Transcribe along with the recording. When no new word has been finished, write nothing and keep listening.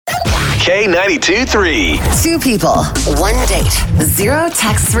K92 3. Two people, one date, zero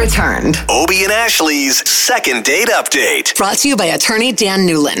texts returned. Obie and Ashley's second date update. Brought to you by attorney Dan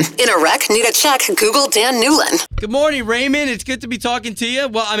Newlin. In a wreck, need a check, Google Dan Newlin. Good morning, Raymond. It's good to be talking to you.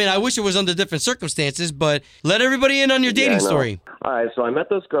 Well, I mean, I wish it was under different circumstances, but let everybody in on your dating story. All right, so I met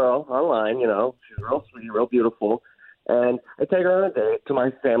this girl online, she's real sweet, real beautiful, and I take her on a date to my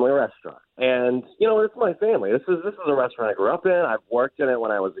family restaurant. And, it's my family. This is a restaurant I grew up in. I've worked in it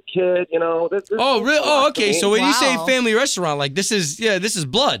when I was a kid, This Oh, really? Oh, okay. So when you say family restaurant, like this is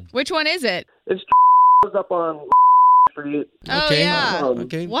blood. Which one is it? It's up on Street. Oh, Okay. yeah.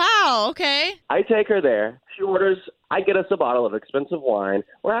 Okay. Wow, okay. I take her there. She orders. I get us a bottle of expensive wine.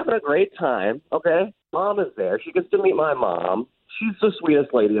 We're having a great time, okay? Mom is there. She gets to meet my mom. She's the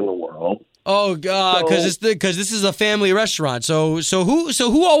sweetest lady in the world. Oh, because this is a family restaurant. So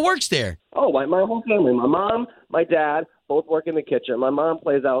who all works there? Oh, my whole family. My mom, my dad, both work in the kitchen. My mom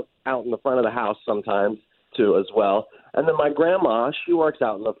plays out in the front of the house sometimes, too, as well. And then my grandma, she works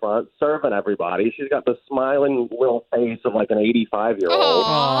out in the front, serving everybody. She's got the smiling little face of like an 85-year-old.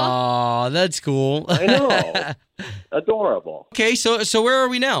 Oh, that's cool. I know. Adorable. Okay, so where are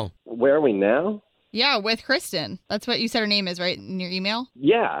we now? Where are we now? Yeah, with Kristen. That's what you said her name is, right, in your email?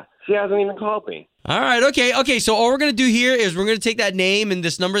 Yeah. She hasn't even called me. All right, okay. So all we're going to do here is we're going to take that name and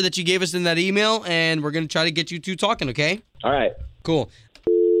this number that you gave us in that email, and we're going to try to get you two talking, okay? All right. Cool.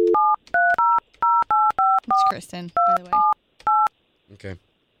 It's Kristen, by the way. Okay.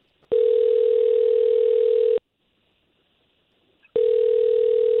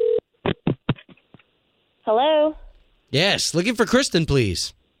 Hello? Yes, looking for Kristen,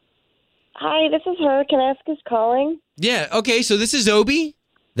 please. Hi, this is her. Can I ask who's calling? Yeah, okay, so this is Obie.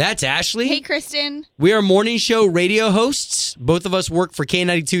 That's Ashley. Hey, Kristen. We are morning show radio hosts. Both of us work for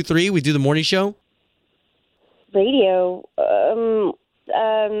K92.3. We do the morning show. Radio? How'd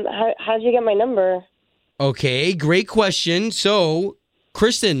you get my number? Okay, great question. So,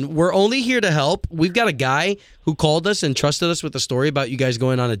 Kristen, we're only here to help. We've got a guy who called us and trusted us with a story about you guys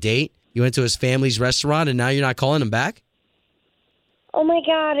going on a date. You went to his family's restaurant, and now you're not calling him back? Oh my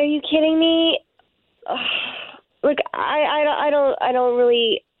God, are you kidding me? Ugh. Look, I don't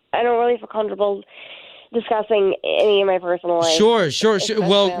really feel comfortable discussing any of my personal life. Sure. especially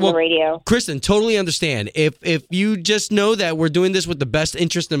Well, on the radio. Kristen, totally understand. If you just know that we're doing this with the best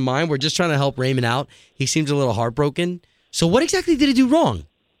interest in mind, we're just trying to help Raymond out. He seems a little heartbroken. So what exactly did he do wrong?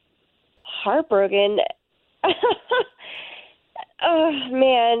 Heartbroken. Oh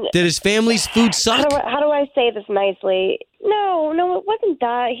man. Did his family's food suck? How do I say this nicely? No, it wasn't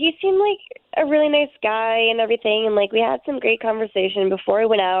that. He seemed like a really nice guy and everything, and like we had some great conversation before I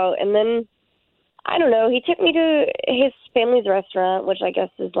went out, and then I don't know, he took me to his family's restaurant, which I guess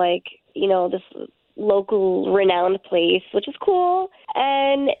is like, this local renowned place, which is cool.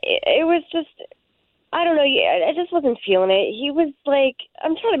 And it was just, I don't know, I just wasn't feeling it. He was like,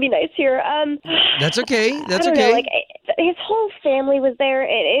 I'm trying to be nice here. That's okay. That's I don't okay. know, like his whole family was there,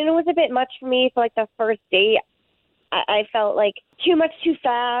 and it was a bit much for me for like the first date. I felt like too much too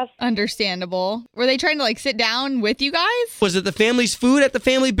fast. Understandable. Were they trying to like sit down with you guys? Was it the family's food at the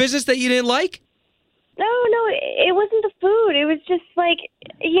family business that you didn't like? No, it wasn't the food. It was just like,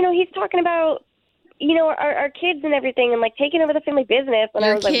 he's talking about, our kids and everything and like taking over the family business. And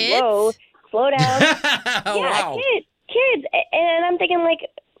Your I was kids? like, whoa, slow down. Wow. Kids. And I'm thinking like,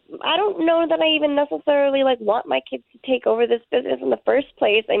 I don't know that I even necessarily like want my kids to take over this business in the first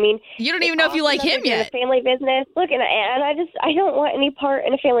place. I mean, You don't even know if you like him yet. A family business. Look, and I don't want any part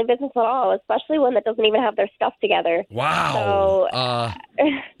in a family business at all, especially one that doesn't even have their stuff together. Wow.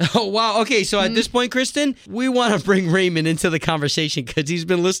 Oh, wow. Okay, so at this point, Kristen, we want to bring Raymond into the conversation because he's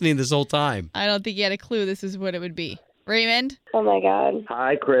been listening this whole time. I don't think he had a clue this is what it would be. Raymond? Oh my God.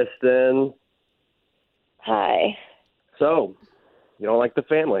 Hi, Kristen. Hi. So, you don't like the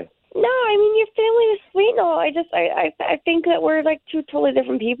family? No, I mean your family is sweet and all. I think that we're like two totally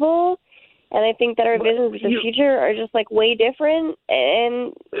different people, and I think that our visions of the future are just like way different.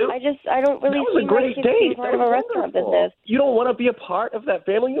 And I don't really That was see a great my kids date. being part That of a was restaurant wonderful. business. You don't want to be a part of that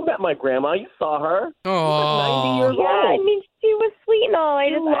family? You met my grandma. You saw her. She was 90 years Yeah, I old. mean she was sweet and all.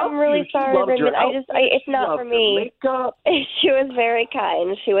 I'm really She sorry, loved your Brendan. outfit. It's She not loved for your me. makeup. She was very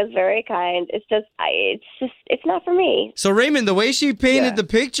kind. It's just it's not for me. So, Raymond, the way she painted Yeah. the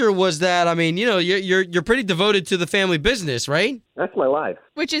picture was that, I mean, you're pretty devoted to the family business, right? That's my life.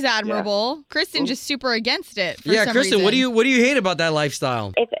 Which is admirable. Kristen just super against it for Yeah, some Kristen, reason. what do you hate about that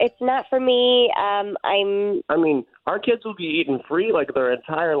lifestyle? It's not for me. I mean, our kids will be eating free like their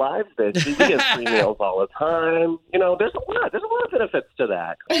entire lives. We get free meals all the time. There's a There's a lot of benefits to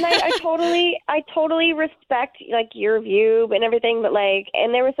that. And I totally respect like your view and everything, but like,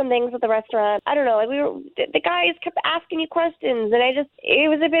 and there were some things at the restaurant. I don't know. Like the guys kept asking you questions, and it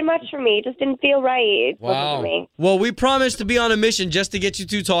was a bit much for me. It just didn't feel right. It wasn't for me. Well, we promised to be on a mission just to get you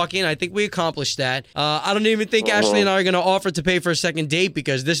two talking. I think we accomplished that. I don't even think Ashley and I are going to offer to pay for a second date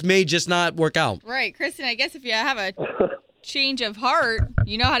because this may just not work out. Right, Kristen, I guess if you have a change of heart,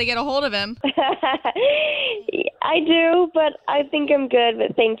 you know how to get a hold of him. I do, but I think I'm good,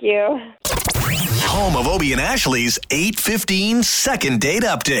 but thank you. Home of Obie and Ashley's 8:15 second date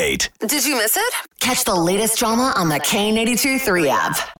update. Did you miss it? Catch the latest drama on the K82-3 app.